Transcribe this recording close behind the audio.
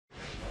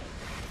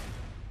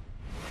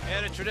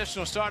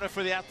traditional starter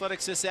for the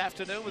Athletics this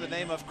afternoon with the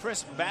name of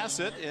Chris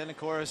Bassitt. And, of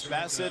course,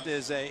 Bassitt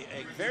is a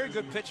very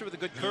good pitcher with a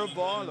good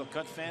curveball, a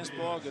cut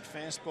fastball, good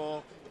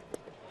fastball.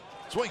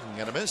 Swing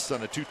and a miss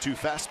on a 2-2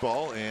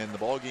 fastball, and the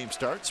ball game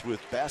starts with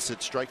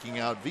Bassitt striking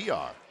out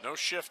VR. No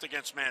shift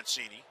against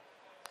Mancini.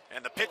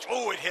 And the pitch,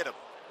 oh, it hit him.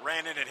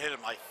 Ran in and hit him,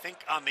 I think,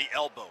 on the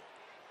elbow.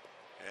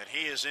 And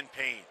he is in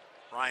pain.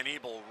 Brian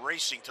Ebel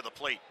racing to the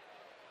plate.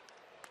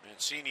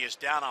 Mancini is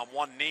down on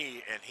one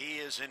knee, and he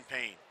is in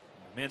pain.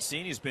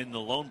 Mancini's been the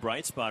lone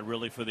bright spot,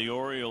 really, for the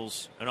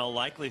Orioles. In all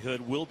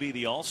likelihood, will be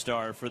the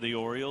all-star for the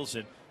Orioles.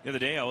 And the other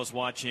day, I was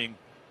watching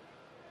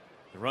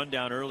the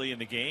rundown early in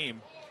the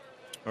game,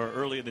 or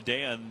early in the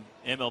day on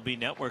MLB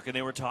Network, and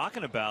they were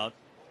talking about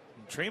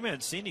Trey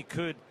Mancini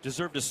could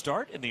deserve to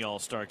start in the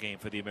all-star game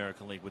for the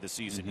American League with the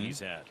season he's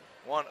had.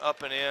 One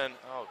up and in.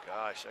 Oh,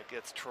 gosh, that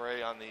gets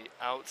Trey on the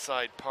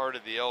outside part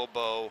of the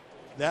elbow.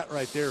 That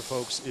right there,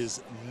 folks,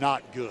 is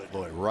not good.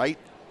 Boy, right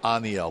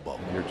on the elbow.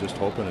 You're just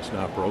hoping it's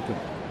not broken.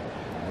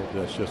 I hope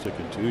that's just a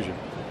contusion.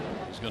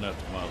 He's going to have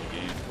to come out of the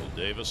game. Will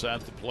Davis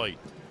at the plate.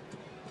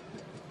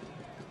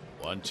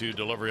 1-2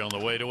 delivery on the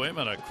way to him,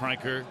 and a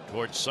cranker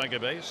towards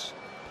second base.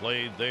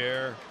 Played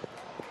there.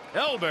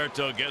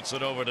 Alberto gets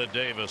it over to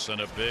Davis,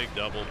 and a big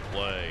double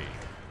play.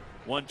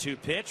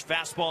 1-2 pitch,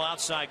 fastball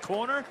outside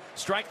corner,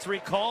 strike three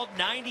called,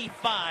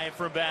 95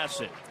 for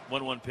Bassitt.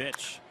 1-1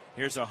 pitch.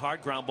 Here's a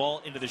hard ground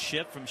ball into the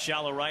shift from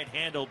shallow right,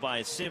 handled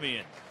by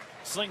Simeon.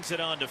 Slings it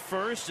on to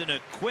first, and a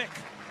quick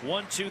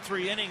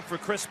 1-2-3 inning for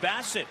Chris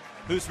Bassitt,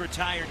 who's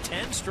retired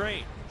 10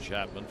 straight.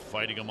 Chapman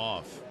fighting him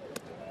off,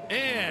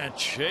 and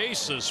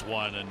chases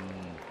one and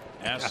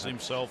asks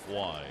himself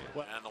why.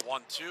 And the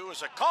 1-2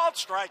 is a called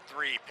strike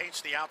three.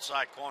 Paints the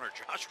outside corner.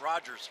 Josh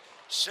Rogers,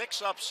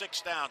 6 up,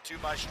 6 down, 2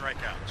 by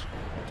strikeouts.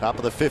 Top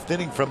of the 5th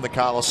inning from the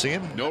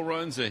Coliseum. No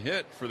runs, a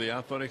hit for the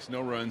Athletics.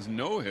 No runs,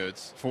 no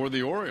hits for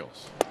the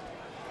Orioles.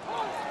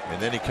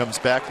 And then he comes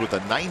back with a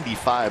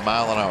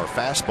 95-mile-an-hour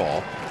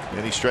fastball,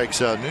 and he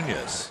strikes out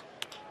Nunez.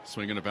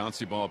 Swinging a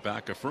bouncy ball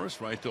back at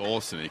first, right to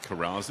Olsen. He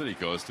corrals it. He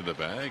goes to the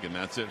bag, and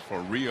that's it for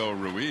Rio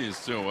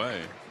Ruiz, 2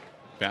 away.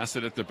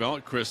 Bassitt at the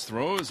belt. Chris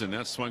throws, and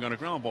that's swung on a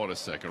ground ball to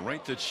second.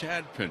 Right to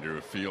Chad Pinder,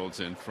 who fields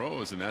and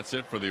throws, and that's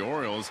it for the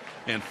Orioles.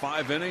 And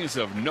 5 innings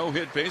of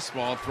no-hit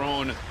baseball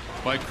thrown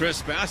by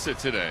Chris Bassitt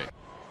today.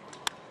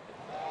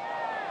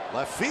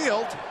 Left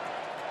field.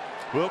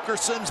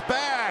 Wilkerson's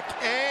back,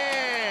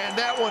 and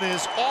that one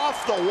is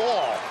off the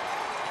wall.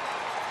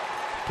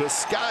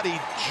 Piscotty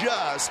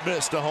just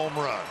missed a home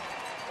run.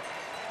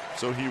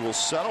 So he will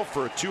settle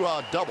for a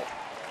 2-out double.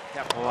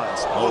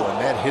 Oh, and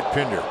that hit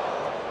Pinder.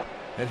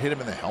 That hit him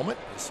in the helmet?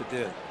 Yes, it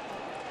did.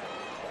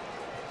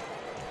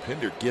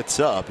 Pinder gets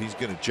up. He's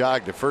going to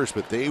jog to first,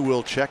 but they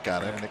will check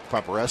on it. Nick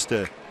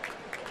Paparesta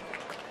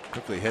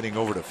quickly heading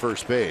over to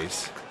first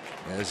base,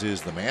 as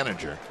is the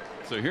manager.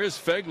 So here's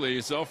Phegley.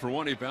 He's 0 for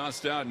 1. He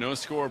bounced out. No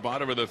score,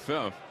 bottom of the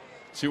 5th.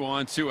 2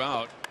 on, 2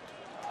 out.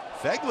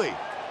 Phegley,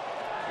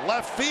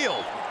 left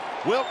field.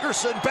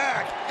 Wilkerson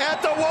back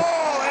at the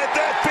wall, and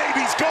that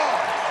baby's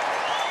gone.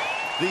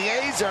 The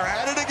A's are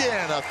at it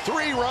again. A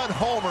 3-run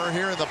homer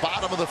here in the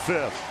bottom of the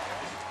 5th.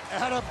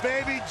 And a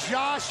baby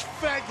Josh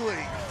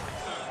Phegley.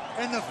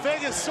 And the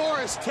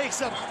Phegosaurus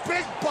takes a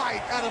big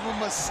bite out of a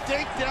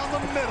mistake down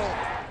the middle.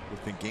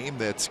 With the game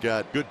that's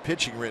got good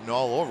pitching written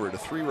all over it, a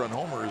 3-run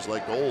homer is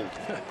like gold.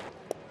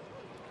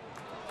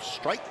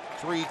 Strike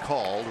 3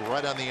 called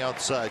right on the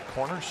outside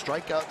corner.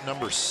 Strikeout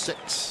number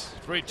 6.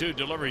 3-2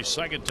 delivery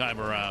second time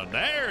around.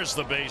 There's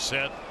the base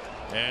hit,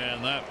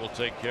 and that will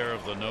take care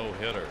of the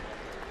no-hitter.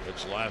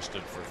 It's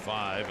lasted for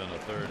 5 in the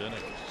 3rd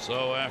inning.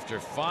 So after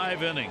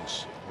 5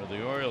 innings where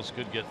the Orioles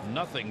could get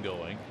nothing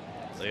going,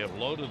 they have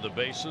loaded the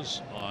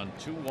bases on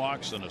 2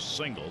 walks and a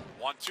single.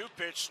 1-2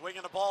 pitch,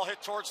 swinging the ball,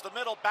 hit towards the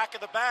middle, back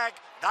of the bag,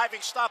 diving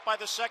stop by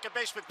the second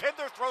baseman.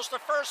 Pinder throws to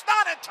first,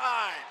 not in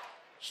time.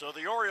 So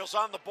the Orioles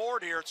on the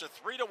board here. It's a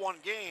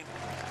 3-1 game.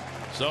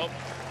 So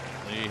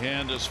the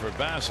hand is for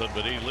Bassitt,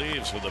 but he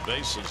leaves with the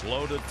bases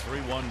loaded.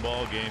 3-1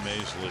 ball game.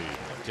 A's lead.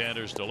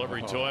 Tanner's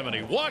delivery to him, and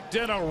he walked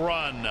in a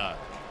run.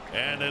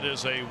 And it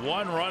is a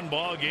 1-run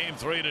ball game,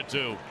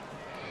 3-2.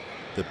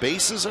 The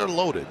bases are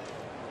loaded,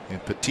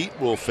 and Petit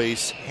will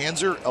face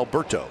Hanser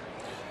Alberto.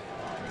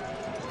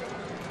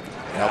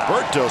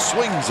 Alberto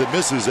swings and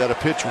misses at a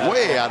pitch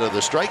way out of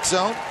the strike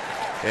zone,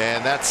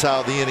 and that's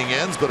how the inning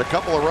ends. But a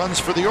couple of runs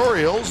for the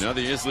Orioles. Now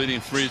the A's leading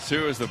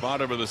 3-2 as the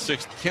bottom of the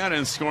 6th.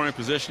 Cannon scoring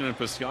position, and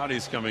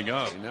Piscotty's coming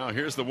up. Now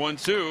here's the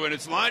 1-2, and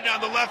it's lined down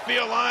the left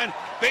field line.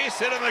 Base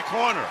hit in the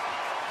corner.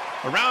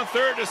 Around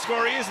third to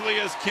score easily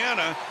is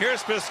Canna.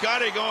 Here's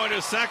Piscotty going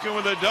to second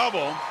with a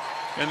double.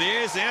 And the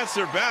A's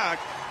answer back.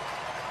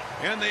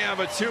 And they have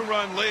a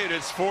 2-run lead.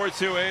 It's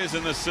 4-2 A's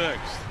in the 6th.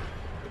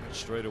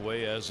 Straight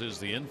away, as is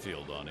the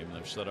infield on him.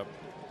 They've set up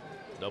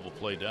double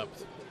play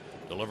depth.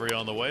 Delivery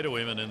on the way to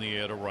him and in the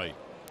air to right.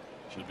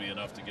 Should be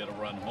enough to get a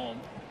run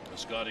home.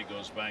 Piscotty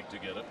goes back to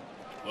get it.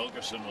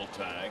 Wilkerson will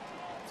tag.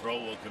 Throw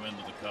will come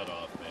into the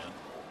cutoff man.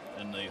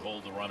 And they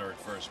hold the runner at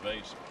first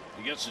base.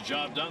 He gets the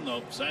job done,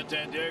 though.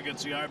 Santander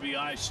gets the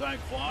RBI, sac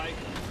fly.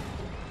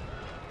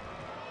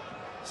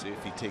 See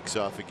if he takes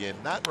off again.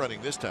 Not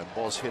running this time.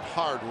 Ball's hit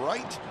hard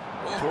right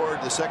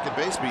toward the second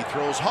baseman. He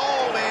throws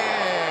home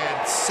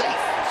and safe.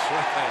 That's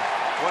right.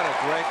 What a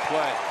great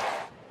play.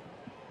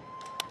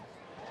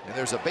 And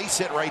there's a base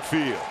hit right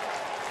field.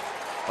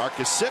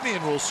 Marcus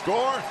Semien will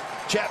score.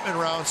 Chapman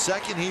round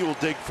second. He will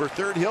dig for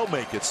third. He'll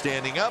make it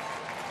standing up.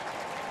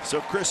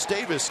 So Chris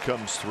Davis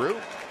comes through,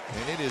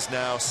 and it is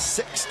now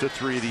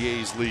 6-3 the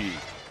A's lead.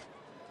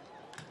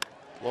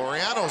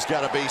 Laureano's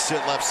got a base hit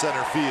left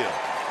center field.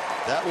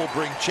 That will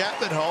bring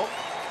Chapman home.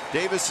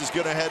 Davis is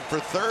going to head for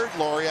third.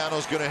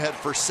 Laureano's going to head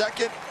for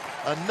second.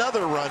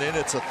 Another run in.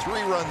 It's a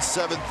 3-run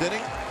 7th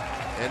inning.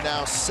 And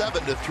now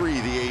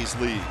 7-3 the A's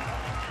lead.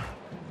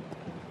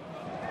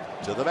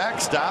 To the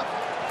backstop.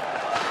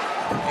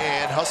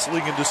 And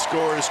hustling in to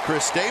score is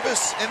Chris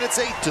Davis. And it's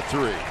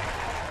 8-3.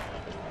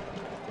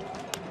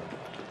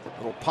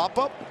 Little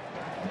pop-up.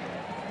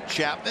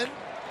 Chapman.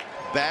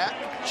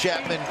 Bat.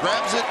 Chapman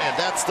grabs it, and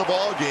that's the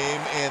ball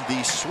game, and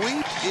the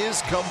sweep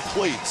is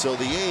complete. So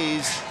the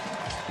A's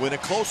win a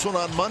close one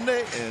on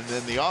Monday, and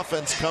then the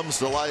offense comes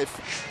to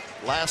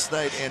life last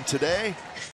night and today.